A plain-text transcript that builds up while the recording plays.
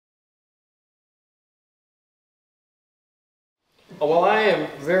Well, I am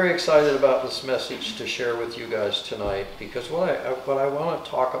very excited about this message to share with you guys tonight, because what I want to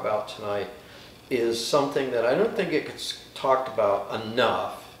talk about tonight is something that I don't think it gets talked about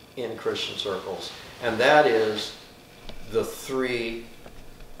enough in Christian circles, and that is the three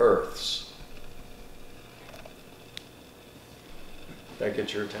earths. Did that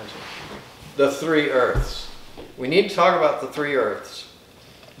get your attention? The three earths. We need to talk about the three earths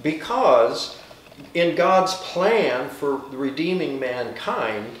because in God's plan for redeeming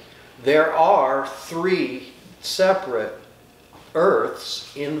mankind, there are three separate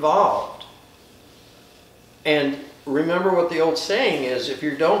earths involved. And remember what the old saying is, if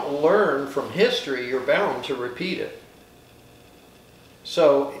you don't learn from history, you're bound to repeat it.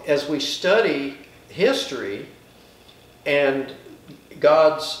 So as we study history and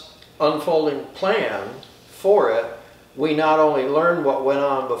God's unfolding plan for it, we not only learn what went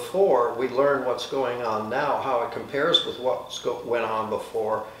on before, we learn what's going on now, how it compares with what went on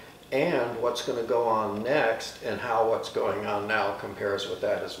before, and what's going to go on next, and how what's going on now compares with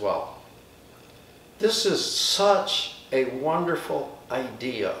that as well. This is such a wonderful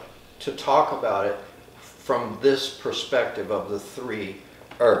idea to talk about it from this perspective of the three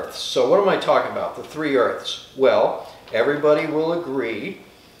earths. So what am I talking about? The three earths. Well, everybody will agree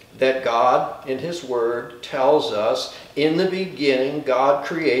that God in His Word tells us, in the beginning God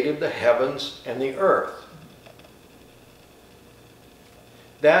created the heavens and the earth.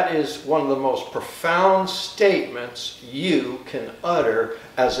 That is one of the most profound statements you can utter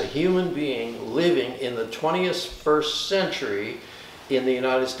as a human being living in the 21st century in the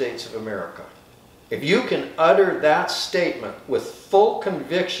United States of America. If you can utter that statement with full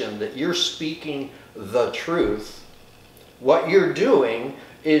conviction that you're speaking the truth, what you're doing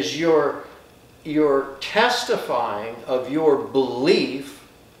is you're testifying of your belief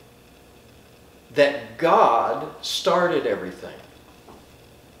that God started everything.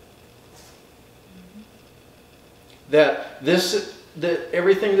 That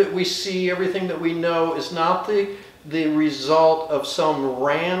everything that we see, everything that we know is not the result of some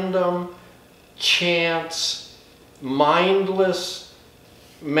random, chance, mindless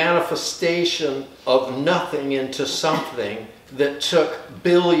manifestation of nothing into something that took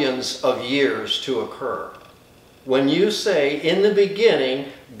billions of years to occur. When you say, in the beginning,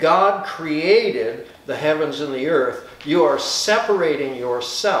 God created the heavens and the earth, you are separating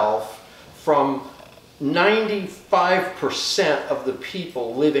yourself from 95% of the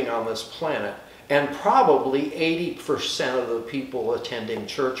people living on this planet, and probably 80% of the people attending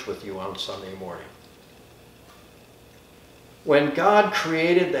church with you on Sunday morning. When God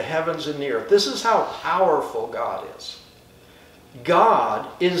created the heavens and the earth, this is how powerful God is. God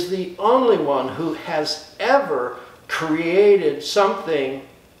is the only one who has ever created something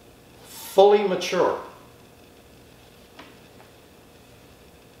fully mature.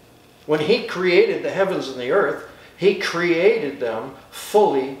 When He created the heavens and the earth, He created them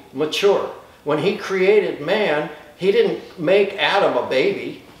fully mature. When He created man, He didn't make Adam a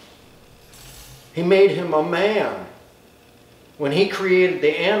baby. He made him a man. When He created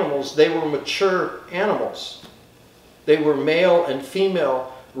the animals, they were mature animals. They were male and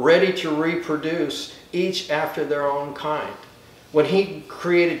female, ready to reproduce, each after their own kind. When He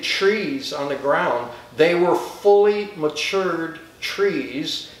created trees on the ground, they were fully matured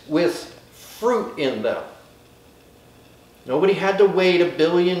trees with fruit in them. Nobody had to wait 1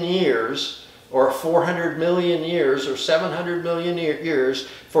 billion years or 400 million years or 700 million years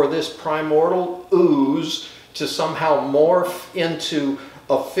for this primordial ooze to somehow morph into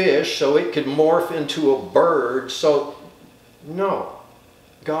a fish so it could morph into a bird. So no,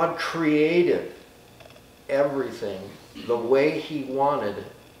 God created everything the way He wanted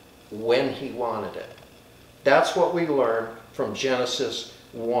it, when He wanted it. That's what we learn from Genesis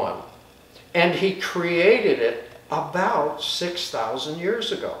 1. And He created it about 6,000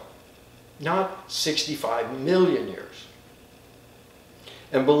 years ago, not 65 million years.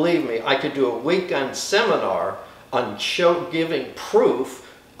 And believe me, I could do a weekend seminar on giving proof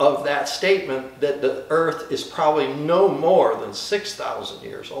of that statement that the earth is probably no more than 6,000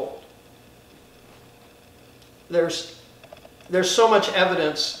 years old. There's so much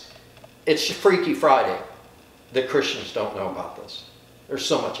evidence, it's Freaky Friday, that Christians don't know about this. There's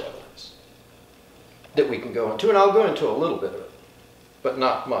so much evidence that we can go into, and I'll go into a little bit of it, but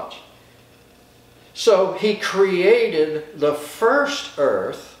not much. So He created the first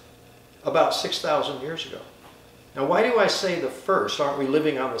earth about 6,000 years ago. Now, why do I say the first? Aren't we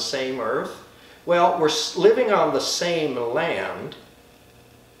living on the same earth? Well, we're living on the same land.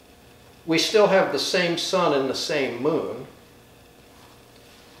 We still have the same sun and the same moon.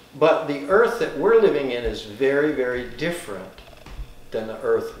 But the earth that we're living in is very, very different than the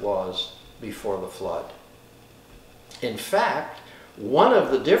earth was before the flood. In fact, one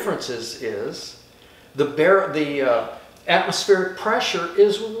of the differences is the atmospheric pressure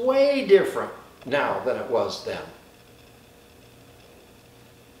is way different now than it was then.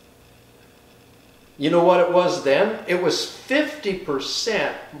 You know what it was then? It was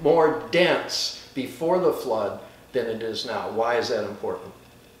 50% more dense before the flood than it is now. Why is that important?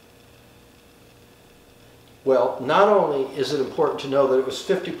 Well, not only is it important to know that it was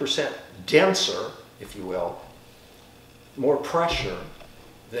 50% denser, if you will, more pressure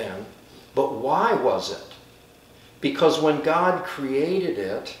then, but why was it? Because when God created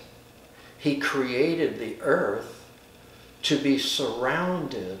it, He created the earth to be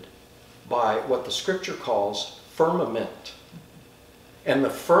surrounded by what the scripture calls firmament. And the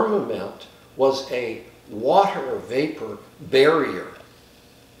firmament was a water vapor barrier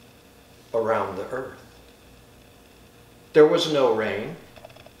around the earth. There was no rain.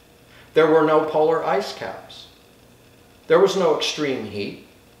 There were no polar ice caps. There was no extreme heat.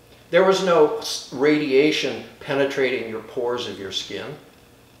 There was no radiation penetrating your pores of your skin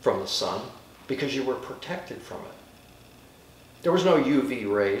from the sun because you were protected from it. There was no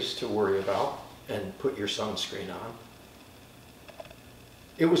UV rays to worry about and put your sunscreen on.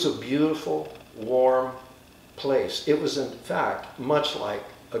 It was a beautiful, warm place. It was, in fact, much like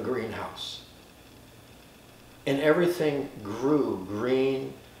a greenhouse. And everything grew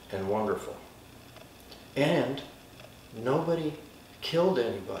green and wonderful. And nobody killed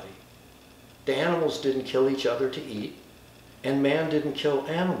anybody. The animals didn't kill each other to eat, and man didn't kill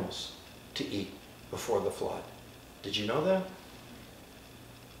animals to eat before the flood. Did you know that?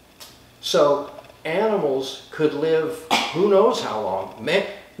 So animals could live who knows how long.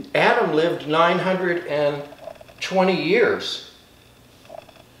 Adam lived 920 years.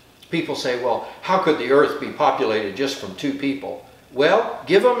 People say, well, how could the earth be populated just from 2 people? Well,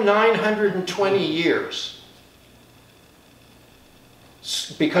 give them 920 years.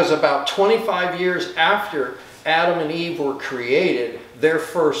 Because about 25 years after Adam and Eve were created, their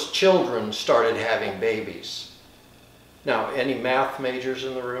first children started having babies. Now, any math majors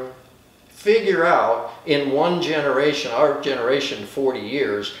in the room? Figure out in one generation, our generation 40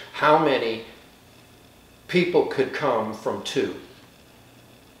 years, how many people could come from 2.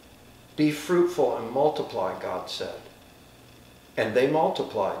 Be fruitful and multiply, God said. And they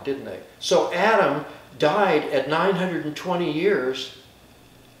multiplied, didn't they? So Adam died at 920 years.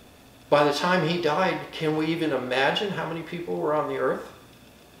 By the time he died, can we even imagine how many people were on the earth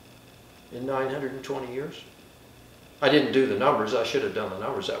in 920 years? I didn't do the numbers. I should have done the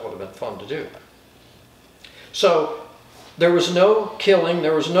numbers. That would have been fun to do. So there was no killing.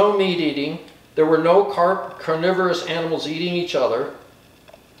 There was no meat eating. There were no carnivorous animals eating each other.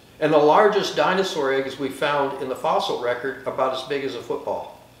 And the largest dinosaur eggs we found in the fossil record about as big as a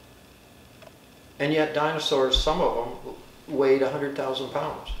football. And yet dinosaurs, some of them, weighed 100,000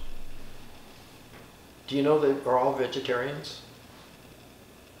 pounds. Do you know they are all vegetarians?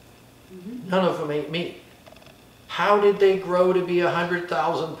 Mm-hmm. None of them ate meat. How did they grow to be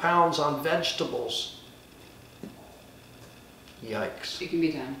 100,000 pounds on vegetables? Yikes. It can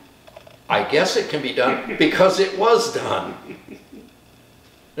be done. I guess it can be done because it was done.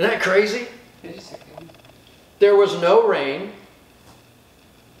 Isn't that crazy? It is okay. There was no rain.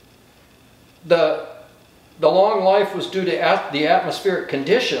 The long life was due to the atmospheric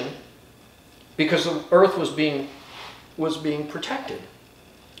condition because the earth was being protected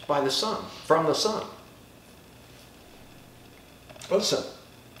by the sun, from the sun. Listen,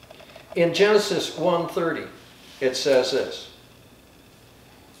 in Genesis 1:30, it says this,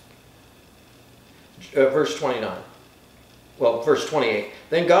 verse 29. Well, verse 28.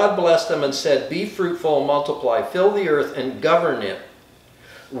 Then God blessed them and said, be fruitful and multiply, fill the earth and govern it.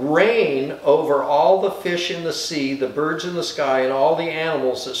 Reign over all the fish in the sea, the birds in the sky, and all the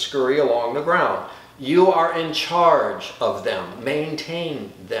animals that scurry along the ground. You are in charge of them.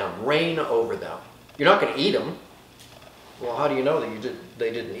 Maintain them. Reign over them. You're not going to eat them. Well, how do you know that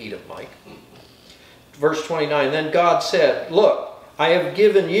they didn't eat them, Mike? Verse 29, then God said, look, I have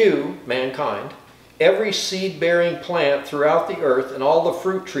given you, mankind, every seed-bearing plant throughout the earth and all the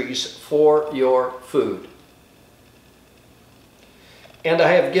fruit trees for your food. And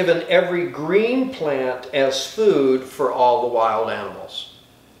I have given every green plant as food for all the wild animals.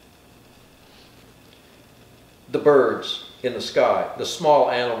 The birds in the sky, the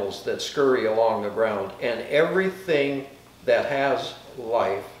small animals that scurry along the ground, and everything that has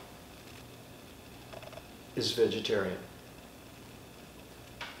life is vegetarian.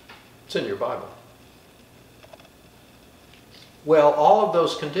 It's in your Bible. Well, all of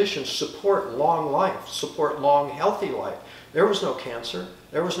those conditions support long life, support long, healthy life. There was no cancer.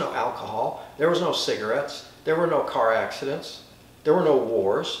 There was no alcohol. There was no cigarettes. There were no car accidents. There were no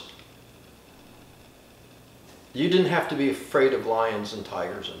wars. You didn't have to be afraid of lions and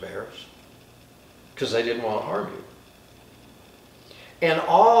tigers and bears because they didn't want to harm you. And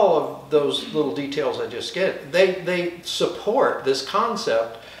all of those little details I just get, they support this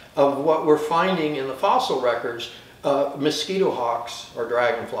concept of what we're finding in the fossil records, mosquito hawks or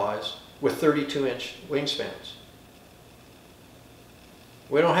dragonflies with 32-inch wingspans.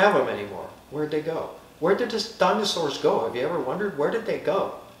 We don't have them anymore. Where'd they go? Where did the dinosaurs go? Have you ever wondered? Where did they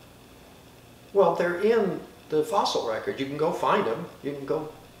go? Well, they're in the fossil record. You can go find them. You can go,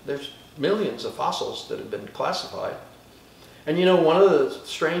 there's millions of fossils that have been classified. And you know, one of the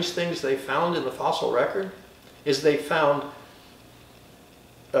strange things they found in the fossil record is they found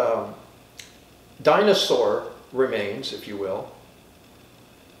dinosaur remains, if you will,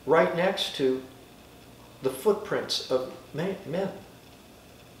 right next to the footprints of men,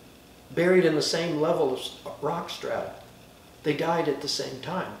 buried in the same level of rock strata. They died at the same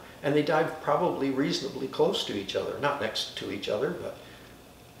time, and they died probably reasonably close to each other, not next to each other, but,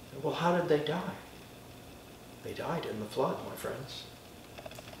 well, how did they die? They died in the flood, my friends.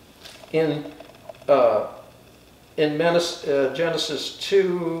 In Genesis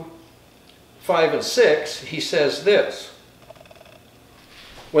 2, 5 and 6, he says this: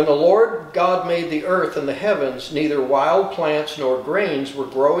 when the Lord God made the earth and the heavens, neither wild plants nor grains were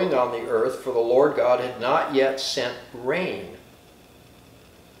growing on the earth, for the Lord God had not yet sent rain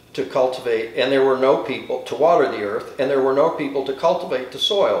to cultivate, and there were no people to water the earth, and there were no people to cultivate the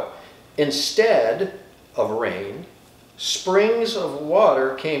soil. Instead of rain, springs of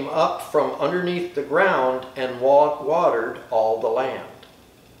water came up from underneath the ground and watered all the land.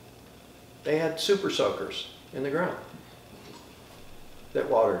 They had super soakers in the ground that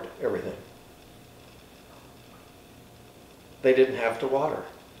watered everything. They didn't have to water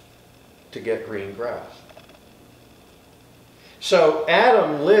to get green grass. So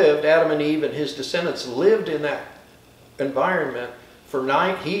Adam and Eve and his descendants lived in that environment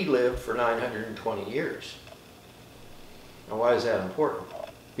he lived for 920 years. Now, why is that important?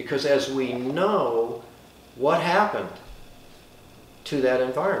 Because as we know, what happened to that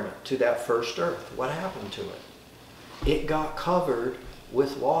environment, to that first earth? What happened to it? It got covered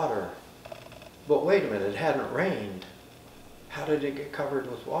with water. But wait a minute, it hadn't rained. How did it get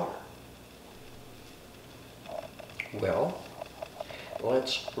covered with water? Well,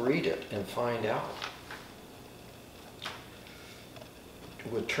 let's read it and find out.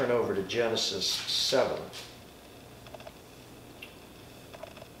 We'll turn over to Genesis 7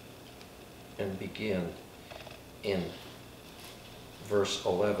 and begin in verse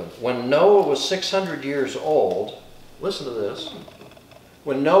 11. When Noah was 600 years old, listen to this.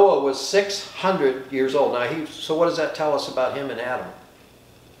 When Noah was 600 years old, so what does that tell us about him and Adam?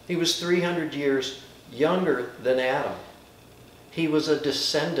 He was 300 years younger than Adam. He was a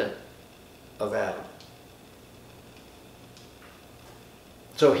descendant of Adam.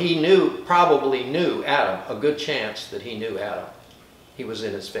 So he probably knew Adam, a good chance that he knew Adam. He was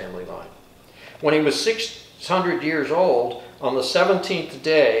in his family line. When he was 600 years old, on the 17th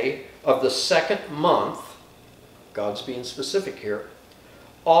day of the second month, God's being specific here,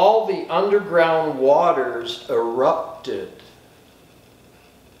 all the underground waters erupted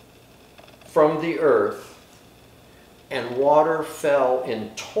from the earth, and water fell in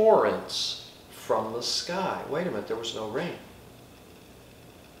torrents from the sky. Wait a minute, there was no rain.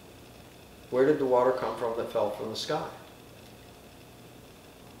 Where did the water come from that fell from the sky?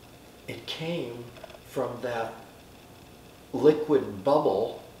 It came from that liquid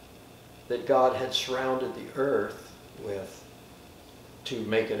bubble that God had surrounded the earth with to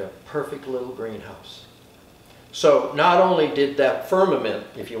make it a perfect little greenhouse. So not only did that firmament,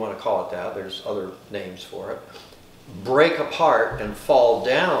 if you want to call it that, there's other names for it, break apart and fall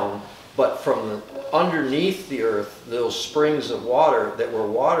down, but from underneath the earth, those springs of water that were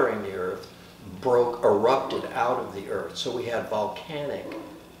watering the earth erupted out of the earth. So we had volcanic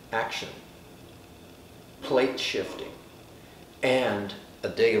action, plate shifting, and a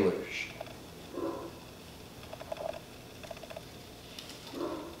deluge.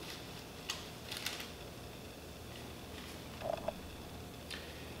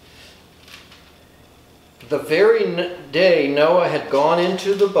 The very day Noah had gone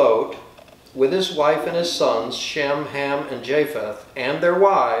into the boat with his wife and his sons, Shem, Ham, and Japheth, and their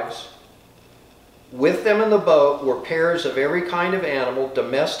wives, with them in the boat were pairs of every kind of animal,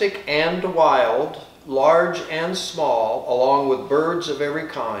 domestic and wild, large and small, along with birds of every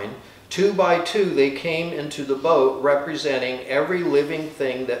kind. 2 by 2 they came into the boat, representing every living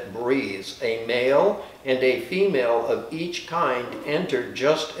thing that breathes. A male and a female of each kind entered,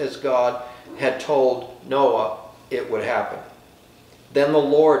 just as God had told Noah it would happen. Then the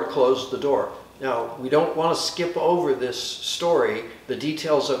Lord closed the door. Now, we don't want to skip over this story, the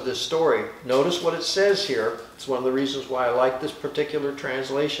details of this story. Notice what it says here. It's one of the reasons why I like this particular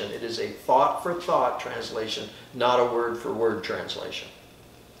translation. It is a thought-for-thought translation, not a word-for-word translation.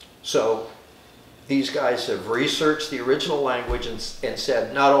 So, these guys have researched the original language and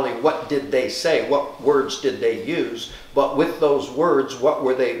said not only what did they say, what words did they use, but with those words,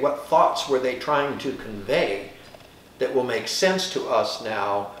 what thoughts were they trying to convey that will make sense to us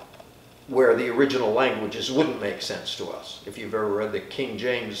now, where the original languages wouldn't make sense to us. If you've ever read the King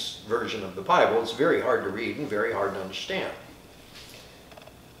James Version of the Bible, it's very hard to read and very hard to understand.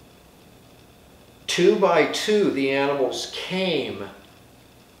 2 by 2 the animals came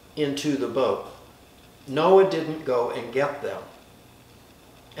into the boat. Noah didn't go and get them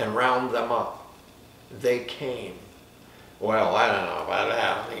and round them up. They came. Well, I don't know about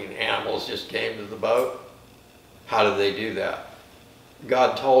that. I mean, animals just came to the boat. How did they do that?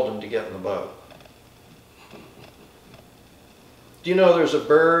 God told them to get in the boat. Do you know there's a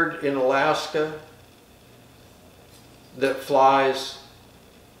bird in Alaska that flies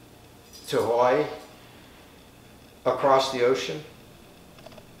to Hawaii across the ocean?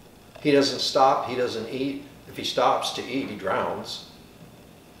 He doesn't stop, he doesn't eat. If he stops to eat, he drowns.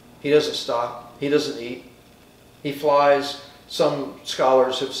 He doesn't stop, he doesn't eat. He flies, some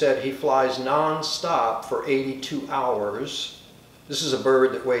scholars have said he flies non-stop for 82 hours. This is a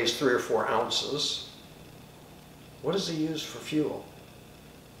bird that weighs 3 or 4 ounces. What does he use for fuel?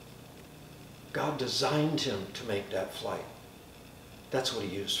 God designed him to make that flight. That's what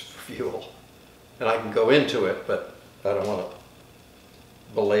he used for fuel. And I can go into it, but I don't want to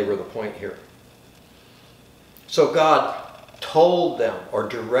belabor the point here. So God told them or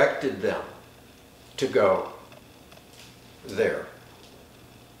directed them to go there.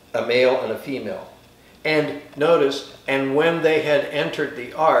 A male and a female. And notice, and when they had entered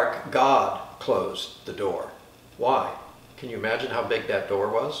the ark, God closed the door. Why? Can you imagine how big that door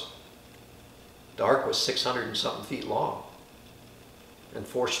was? The ark was 600 and something feet long and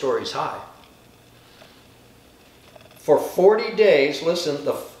 4 stories high. For 40 days, listen,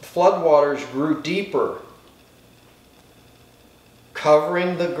 the floodwaters grew deeper,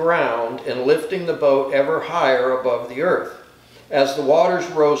 covering the ground and lifting the boat ever higher above the earth. As the waters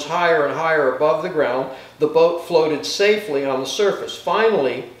rose higher and higher above the ground, the boat floated safely on the surface.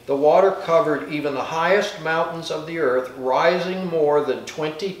 Finally, the water covered even the highest mountains of the earth, rising more than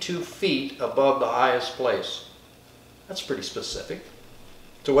 22 feet above the highest place. That's pretty specific.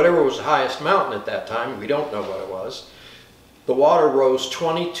 So whatever was the highest mountain at that time, we don't know what it was, the water rose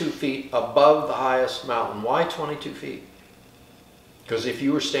 22 feet above the highest mountain. Why 22 feet? Because if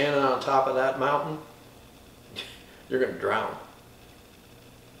you were standing on top of that mountain, you're going to drown.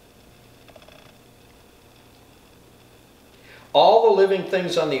 All the living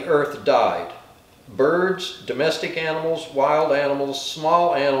things on the earth died. Birds, domestic animals, wild animals,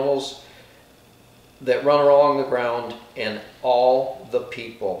 small animals that run along the ground, and all the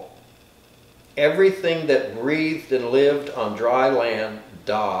people. Everything that breathed and lived on dry land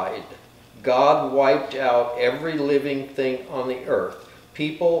died. God wiped out every living thing on the earth.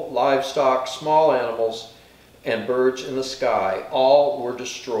 People, livestock, small animals, and birds in the sky, all were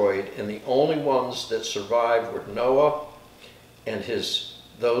destroyed, and the only ones that survived were Noah and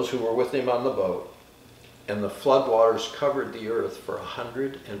those who were with him on the boat. And the floodwaters covered the earth for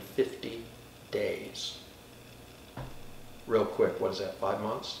 150 days. Real quick, what is that, 5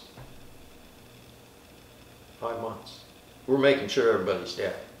 months? 5 months. We're making sure everybody's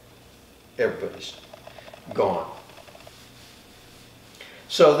dead. Everybody's gone.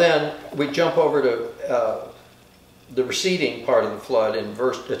 So then we jump over to the receding part of the flood in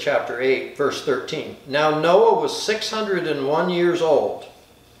chapter 8, verse 13. Now Noah was 601 years old.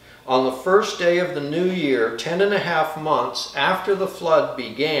 On the first day of the new year, 10.5 months after the flood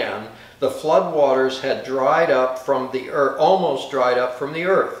began, the flood waters had dried up from the earth, almost dried up from the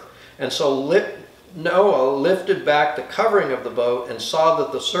earth. And so Noah lifted back the covering of the boat and saw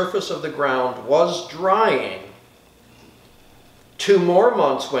that the surface of the ground was drying. 2 more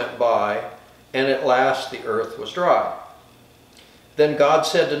months went by, and at last the earth was dry. Then God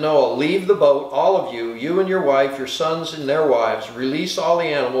said to Noah, leave the boat, all of you, you and your wife, your sons and their wives, release all the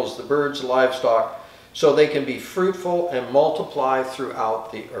animals, the birds, the livestock, so they can be fruitful and multiply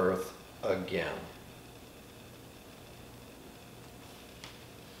throughout the earth again.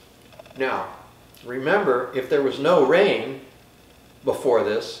 Now, remember, if there was no rain before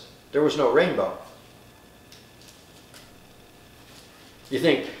this, There was no rainbow. You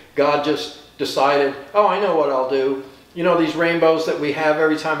think God just decided, oh, I know what I'll do. You know these rainbows that we have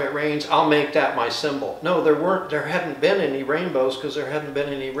every time it rains? I'll make that my symbol. No, there hadn't been any rainbows because there hadn't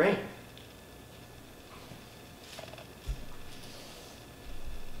been any rain.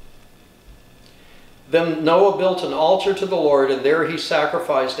 Then Noah built an altar to the Lord, and there he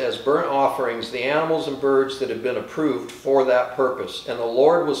sacrificed as burnt offerings the animals and birds that had been approved for that purpose. And the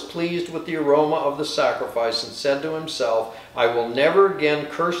Lord was pleased with the aroma of the sacrifice and said to himself, I will never again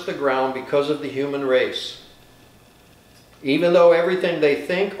curse the ground because of the human race. Even though everything they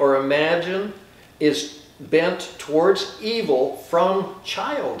think or imagine is bent towards evil from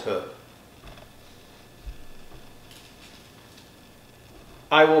childhood.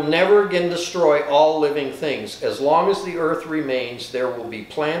 I will never again destroy all living things. As long as the earth remains, there will be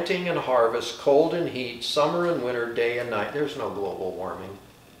planting and harvest, cold and heat, summer and winter, day and night. There's no global warming.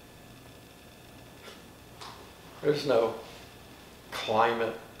 There's no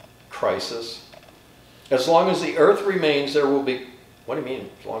climate crisis. As long as the earth remains, there will be... What do you mean,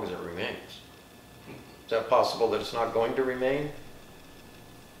 as long as it remains? Is that possible that it's not going to remain?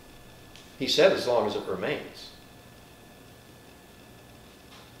 He said as long as it remains.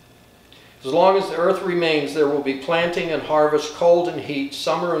 As long as the earth remains, there will be planting and harvest, cold and heat,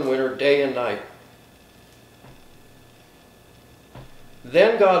 summer and winter, day and night.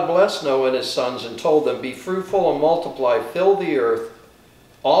 Then God blessed Noah and his sons and told them, be fruitful and multiply, fill the earth,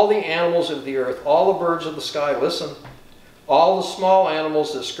 all the animals of the earth, all the birds of the sky, listen, all the small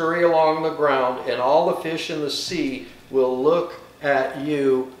animals that scurry along the ground, and all the fish in the sea will look at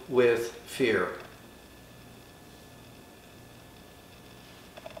you with fear.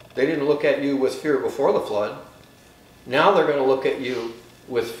 They didn't look at you with fear before the flood. Now they're going to look at you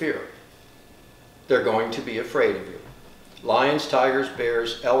with fear. They're going to be afraid of you. Lions, tigers,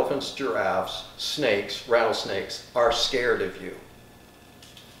 bears, elephants, giraffes, snakes, rattlesnakes are scared of you.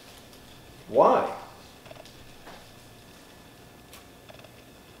 Why?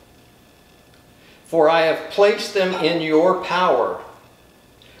 For I have placed them in your power.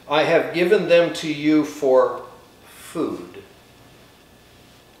 I have given them to you for food.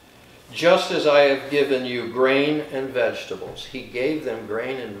 Just as I have given you grain and vegetables. He gave them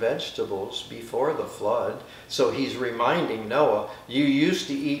grain and vegetables before the flood. So he's reminding Noah, you used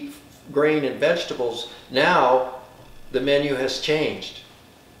to eat grain and vegetables. Now the menu has changed.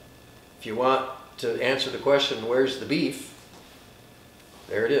 If you want to answer the question, where's the beef?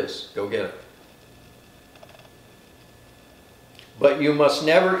 There it is. Go get it. But you must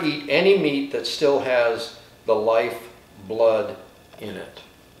never eat any meat that still has the life blood in it.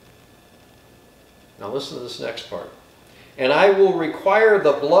 Now listen to this next part. And I will require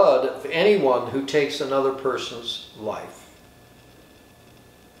the blood of anyone who takes another person's life.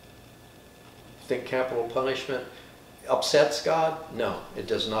 Think capital punishment upsets God? No, it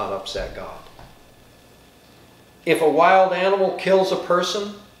does not upset God. If a wild animal kills a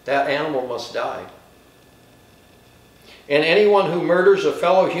person, that animal must die. And anyone who murders a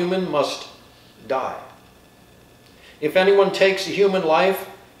fellow human must die. If anyone takes a human life,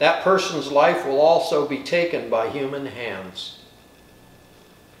 that person's life will also be taken by human hands.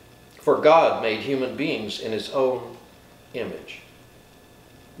 For God made human beings in his own image.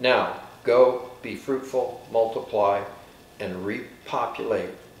 Now, go, be fruitful, multiply, and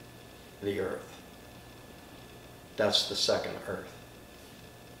repopulate the earth. That's the second earth.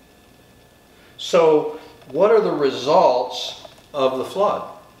 So, what are the results of the flood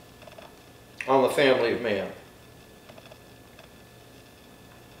on the family of man?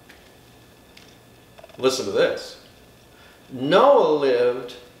 Listen to this. Noah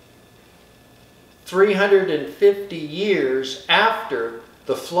lived 350 years after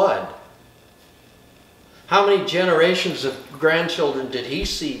the flood. How many generations of grandchildren did he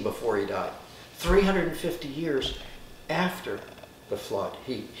see before he died? 350 years after the flood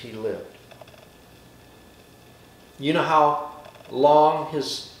he lived. You know how long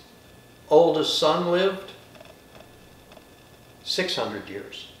his oldest son lived? 600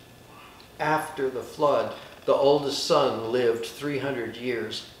 years. After the flood, the oldest son lived 300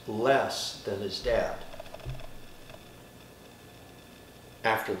 years less than his dad.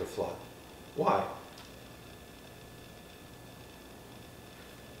 After the flood. Why?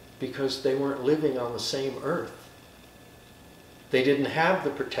 Because they weren't living on the same earth. They didn't have the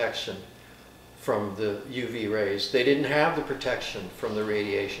protection from the UV rays. They didn't have the protection from the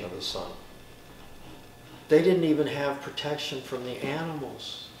radiation of the sun. They didn't even have protection from the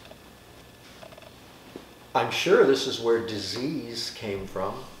animals. I'm sure this is where disease came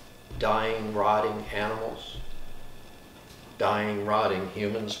from. Dying, rotting animals. dying, rotting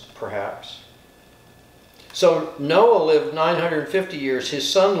humans, perhaps. So Noah lived 950 years.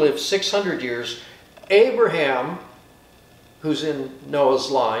 His son lived 600 years. Abraham, who's in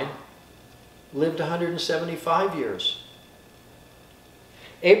Noah's line, lived 175 years.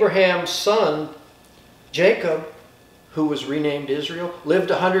 Abraham's son, Jacob, who was renamed Israel,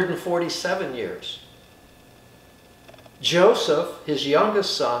 lived 147 years. Joseph, his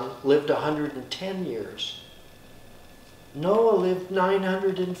youngest son, lived 110 years. Noah lived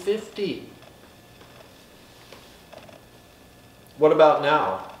 950. What about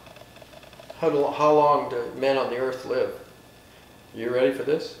now? How long do men on the earth live? You ready for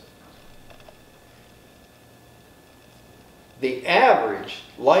this? The average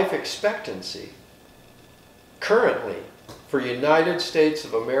life expectancy currently for United States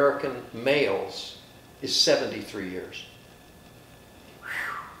of American males is 73 years.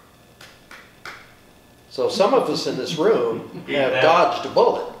 So some of us in this room have dodged a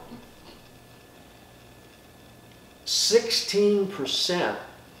bullet. 16%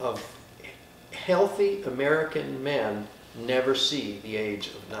 of healthy American men never see the age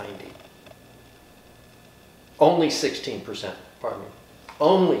of 90. Only 16%, pardon me.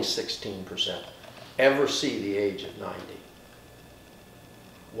 Only 16% ever see the age of 90.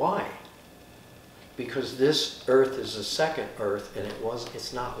 Why? Because this earth is the second earth, and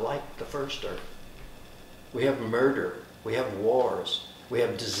it's not like the first earth. We have murder, we have wars, we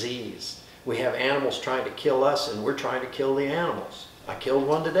have disease, we have animals trying to kill us, and we're trying to kill the animals. I killed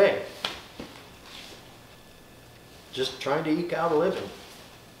one today. Just trying to eke out a living.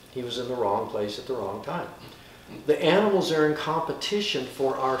 He was in the wrong place at the wrong time. The animals are in competition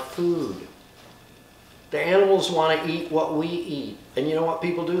for our food. The animals want to eat what we eat. And you know what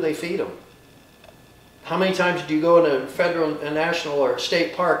people do? They feed them. How many times do you go in a federal, a national, or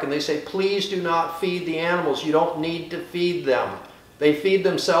state park and they say, please do not feed the animals. You don't need to feed them. They feed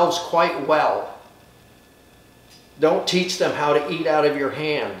themselves quite well. Don't teach them how to eat out of your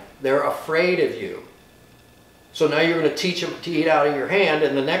hand. They're afraid of you. So now you're going to teach them to eat out of your hand,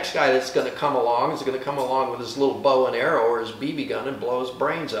 and the next guy that's going to come along is going to come along with his little bow and arrow or his BB gun and blow his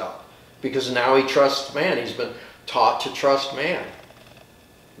brains out. Because now he trusts man. He's been taught to trust man.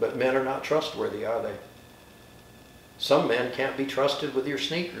 But men are not trustworthy, are they? Some men can't be trusted with your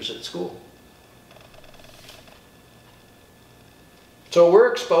sneakers at school. So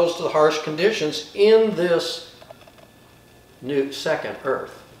we're exposed to the harsh conditions in this new second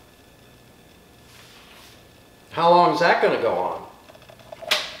earth. How long is that going to go on?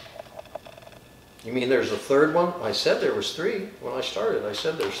 You mean there's a third one? I said there was 3 when I started. I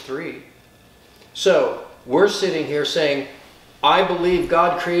said there's 3. So we're sitting here saying, I believe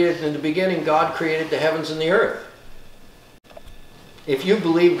God created, in the beginning, God created the heavens and the earth. If you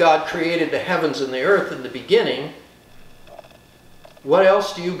believe God created the heavens and the earth in the beginning, what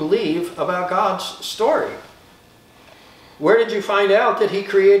else do you believe about God's story? Where did you find out that He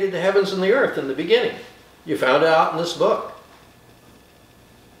created the heavens and the earth in the beginning? You found it out in this book.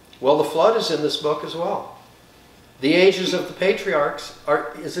 Well, the flood is in this book as well. The ages of the patriarchs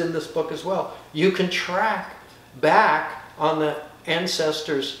is in this book as well. You can track back on the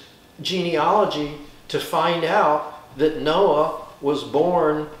ancestors' genealogy to find out that Noah was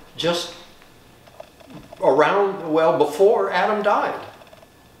born just around, well, before Adam died.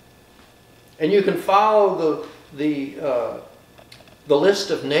 And you can follow the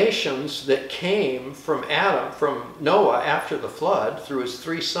list of nations that came from Noah after the flood through his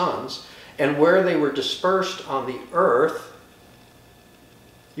 3 sons, and where they were dispersed on the earth.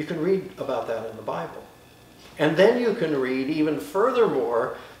 You can read about that in the Bible. And then you can read even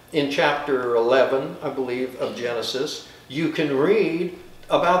furthermore in chapter 11, I believe, of Genesis. You can read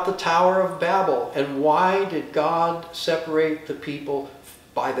about the Tower of Babel, and why did God separate the people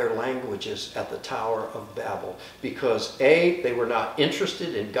by their languages at the Tower of Babel? Because A, they were not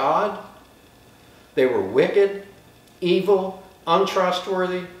interested in God. They were wicked, evil,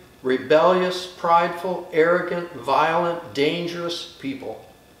 untrustworthy, rebellious, prideful, arrogant, violent, dangerous people.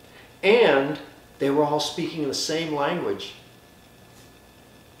 And they were all speaking the same language.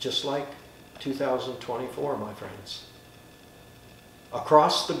 Just like 2024, my friends.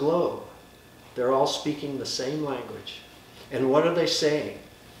 Across the globe, they're all speaking the same language. And what are they saying?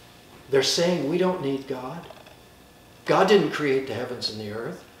 They're saying we don't need God. God didn't create the heavens and the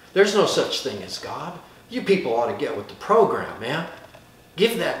earth. There's no such thing as God. You people ought to get with the program, man.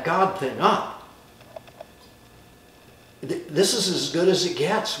 Give that God thing up. This is as good as it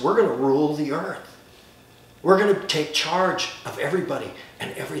gets. We're going to rule the earth. We're going to take charge of everybody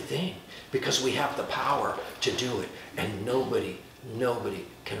and everything because we have the power to do it. And nobody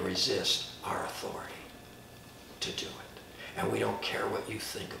can resist our authority to do it. and we don't care what you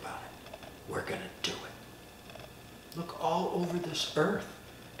think about it. We're going to do it. Look all over this earth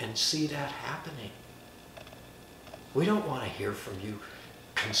and see that happening. We don't want to hear from you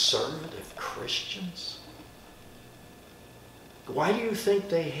conservative Christians. Why do you think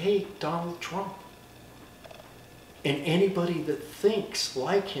they hate Donald Trump? And anybody that thinks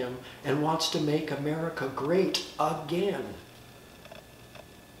like him and wants to make America great again.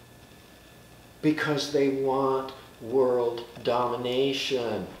 Because they want world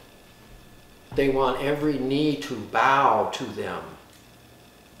domination. They want every knee to bow to them.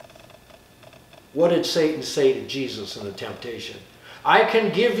 What did Satan say to Jesus in the temptation? I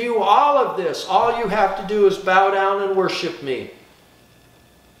can give you all of this. All you have to do is bow down and worship me.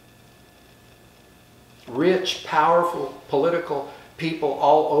 Rich, powerful, political people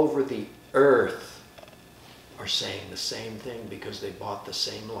all over the earth are saying the same thing because they bought the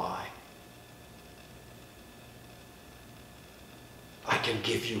same lie. I can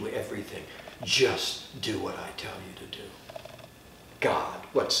give you everything. Just do what I tell you to do. God,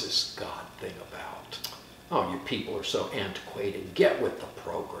 what's this God thing about? Oh, you people are so antiquated. Get with the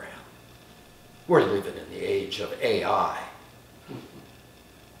program. We're living in the age of AI.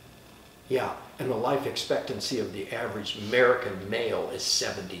 Yeah, and the life expectancy of the average American male is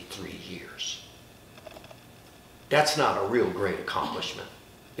 73 years. That's not a real great accomplishment,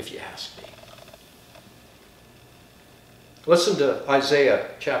 if you ask me. Listen to Isaiah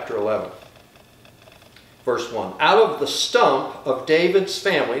chapter 11, verse 1. Out of the stump of David's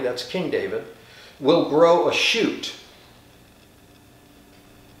family, that's King David, will grow a shoot.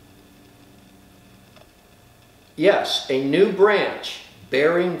 Yes, a new branch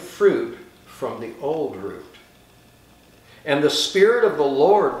bearing fruit from the old root. And the Spirit of the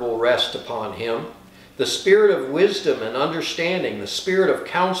Lord will rest upon him, the Spirit of wisdom and understanding, the Spirit of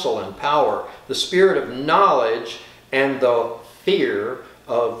counsel and power, the Spirit of knowledge and the fear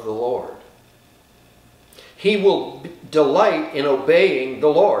of the Lord. He will delight in obeying the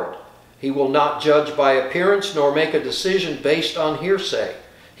Lord. He will not judge by appearance nor make a decision based on hearsay.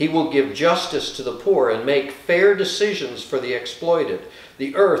 He will give justice to the poor and make fair decisions for the exploited.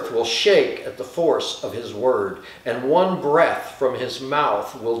 The earth will shake at the force of his word, and one breath from his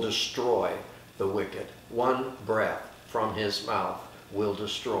mouth will destroy the wicked. One breath from his mouth will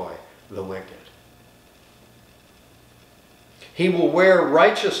destroy the wicked. He will wear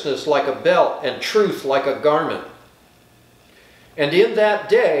righteousness like a belt and truth like a garment. And in that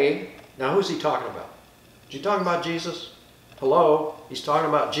day, now who's he talking about? Is he talking about Jesus? Hello? He's talking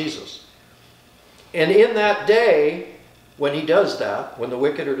about Jesus. And in that day, when he does that, when the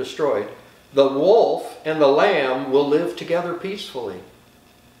wicked are destroyed, the wolf and the lamb will live together peacefully.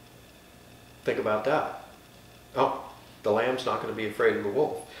 Think about that. Oh, the lamb's not going to be afraid of the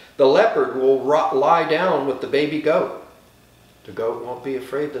wolf. The leopard will lie down with the baby goat. The goat won't be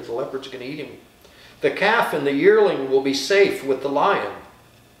afraid that the leopard's going to eat him. The calf and the yearling will be safe with the lion,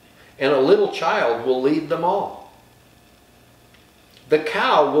 and a little child will lead them all. The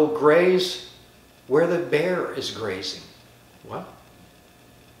cow will graze where the bear is grazing. What?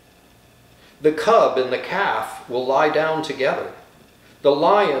 The cub and the calf will lie down together. The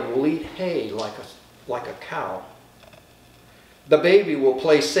lion will eat hay like a cow. The baby will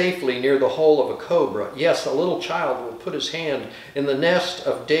play safely near the hole of a cobra. Yes, a little child will put his hand in the nest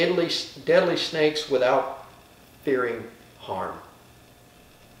of deadly snakes without fearing harm.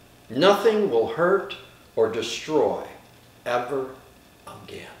 Nothing will hurt or destroy ever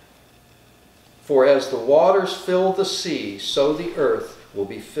again. For as the waters fill the sea, so the earth will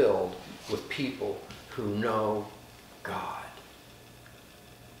be filled with people who know God.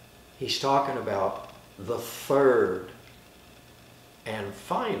 He's talking about the third and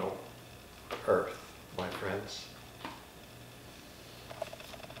final earth, my friends.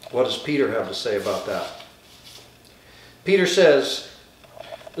 What does Peter have to say about that? Peter says,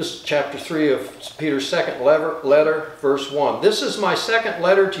 this is chapter 3 of Peter's second letter, verse 1. This is my second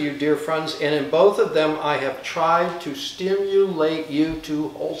letter to you, dear friends, and in both of them I have tried to stimulate you to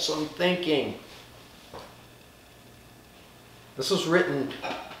wholesome thinking. This was written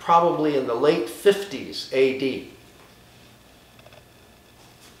probably in the late 50s AD.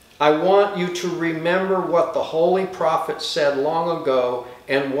 I want you to remember what the holy prophet said long ago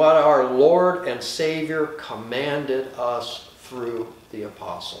and what our Lord and Savior commanded us through the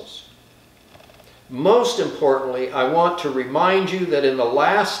apostles. Most importantly, I want to remind you that in the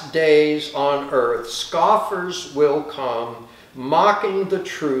last days on earth, scoffers will come, mocking the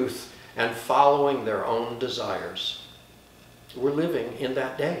truth and following their own desires. We're living in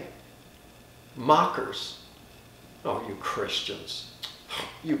that day. Mockers. Oh, you Christians.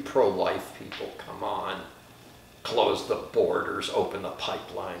 You pro-life people, come on. Close the borders, open the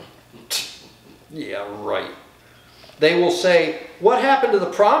pipeline. Yeah, right. They will say, what happened to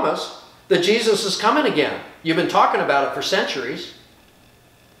the promise that Jesus is coming again? You've been talking about it for centuries.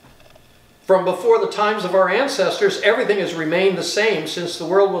 From before the times of our ancestors, everything has remained the same since the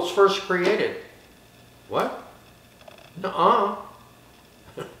world was first created. What? Nuh-uh.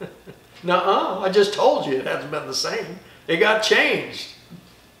 Nuh-uh. I just told you it hasn't been the same. It got changed.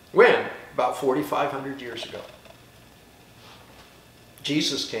 When? About 4,500 years ago.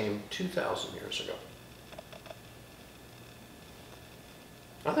 Jesus came 2,000 years ago.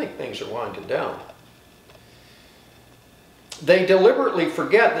 I think things are winding down. They deliberately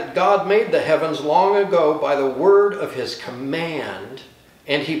forget that God made the heavens long ago by the word of his command,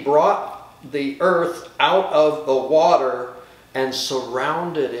 and he brought the earth out of the water and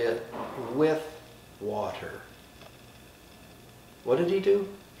surrounded it with water. What did he do?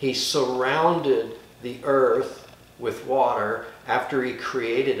 He surrounded the earth with water after he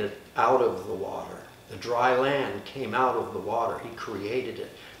created it out of the water. The dry land came out of the water. He created it,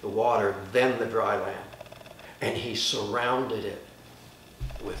 the water, then the dry land. And he surrounded it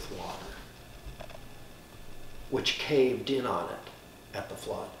with water, which caved in on it at the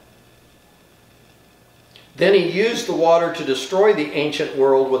flood. Then he used the water to destroy the ancient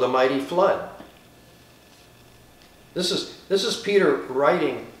world with a mighty flood. This is Peter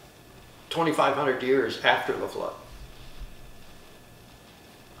writing 2,500 years after the flood.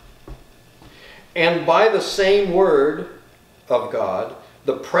 And by the same word of God,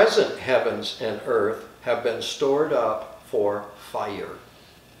 the present heavens and earth have been stored up for fire.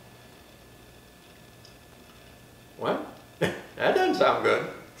 Well, that doesn't sound good.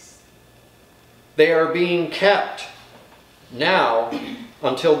 They are being kept now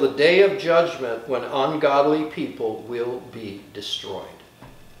until the day of judgment when ungodly people will be destroyed.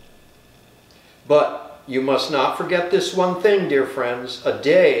 But you must not forget this one thing, dear friends. A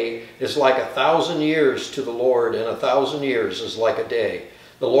day is like 1,000 years to the Lord, and 1,000 years is like a day.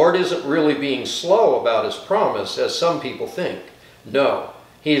 The Lord isn't really being slow about his promise, as some people think. No,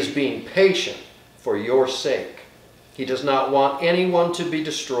 he is being patient for your sake. He does not want anyone to be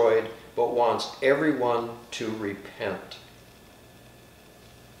destroyed, but wants everyone to repent.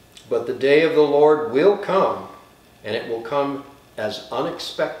 But the day of the Lord will come, and it will come as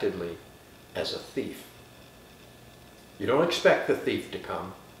unexpectedly as a thief. You don't expect the thief to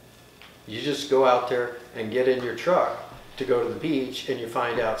come. You just go out there and get in your truck to go to the beach, and you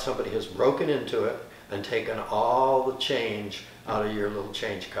find out somebody has broken into it and taken all the change out of your little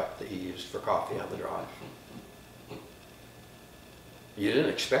change cup that you used for coffee on the drive. You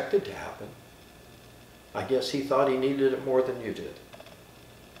didn't expect it to happen. I guess he thought he needed it more than you did.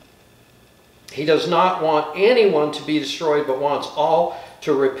 He does not want anyone to be destroyed, but wants all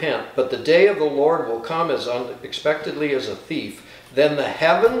to repent. But the day of the Lord will come as unexpectedly as a thief. Then the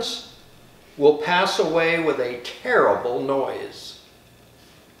heavens will pass away with a terrible noise.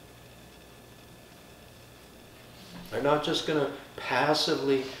 They're not just going to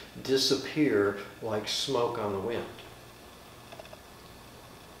passively disappear like smoke on the wind.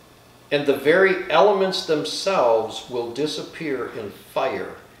 And the very elements themselves will disappear in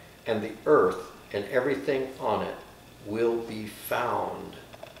fire, and the earth and everything on it will be found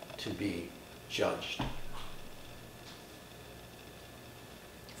to be judged.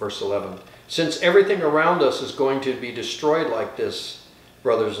 Verse 11. Since everything around us is going to be destroyed like this,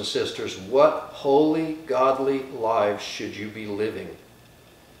 brothers and sisters, what holy, godly lives should you be living?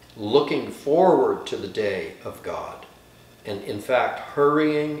 Looking forward to the day of God, and in fact,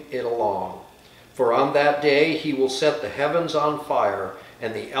 hurrying it along. For on that day he will set the heavens on fire,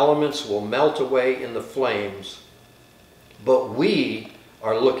 and the elements will melt away in the flames. But we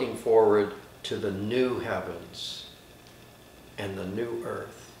are looking forward to the new heavens and the new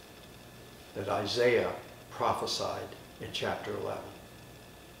earth that Isaiah prophesied in chapter 11.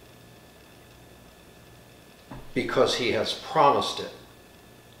 Because he has promised it.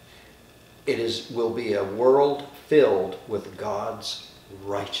 It will be a world filled with God's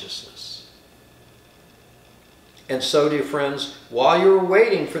righteousness. And so, dear friends, while you're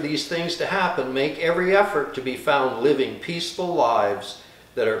waiting for these things to happen, make every effort to be found living peaceful lives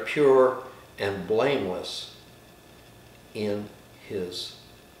that are pure and blameless in his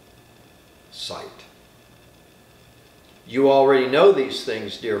sight. You already know these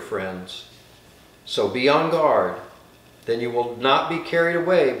things, dear friends, so be on guard. Then you will not be carried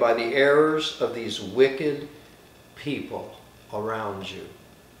away by the errors of these wicked people around you.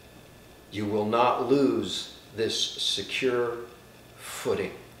 You will not lose this secure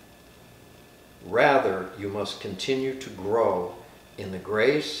footing. Rather, you must continue to grow in the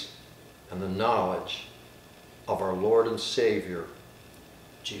grace and the knowledge of our Lord and Savior,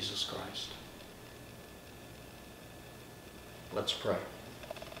 Jesus Christ. Let's pray.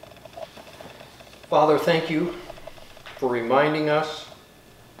 Father, thank you for reminding us.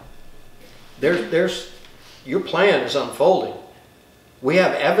 Your plan is unfolding. We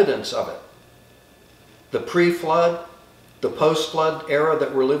have evidence of it. The pre-flood, the post-flood era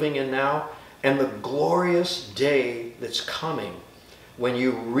that we're living in now, and the glorious day that's coming when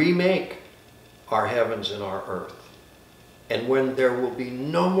you remake our heavens and our earth, and when there will be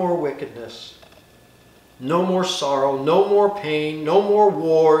no more wickedness, no more sorrow, no more pain, no more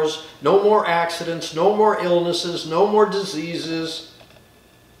wars, no more accidents, no more illnesses, no more diseases.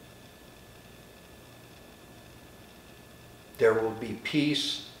 There will be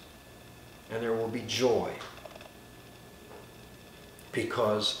peace and there will be joy,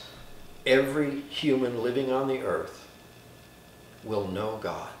 because every human living on the earth will know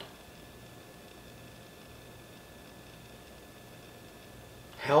God.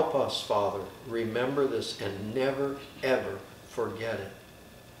 Help us, Father, remember this and never, ever forget it.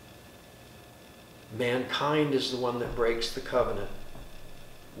 Mankind is the one that breaks the covenant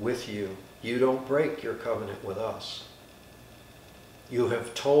with you. You don't break your covenant with us. You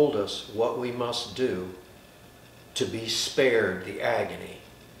have told us what we must do to be spared the agony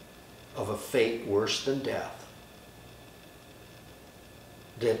of a fate worse than death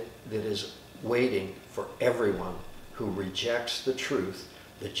that is waiting for everyone who rejects the truth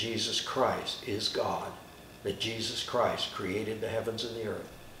that Jesus Christ is God, that Jesus Christ created the heavens and the earth,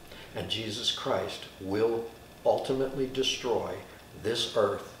 and Jesus Christ will ultimately destroy this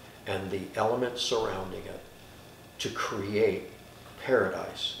earth and the elements surrounding it to create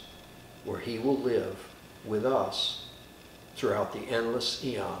paradise where he will live with us throughout the endless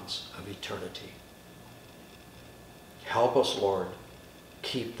eons of eternity. Help us, Lord,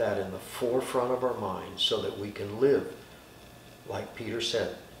 keep that in the forefront of our minds so that we can live, like Peter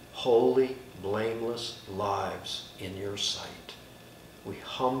said, holy, blameless lives in your sight. We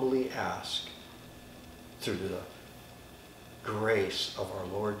humbly ask through the grace of our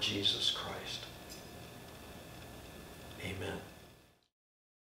Lord Jesus Christ. Amen.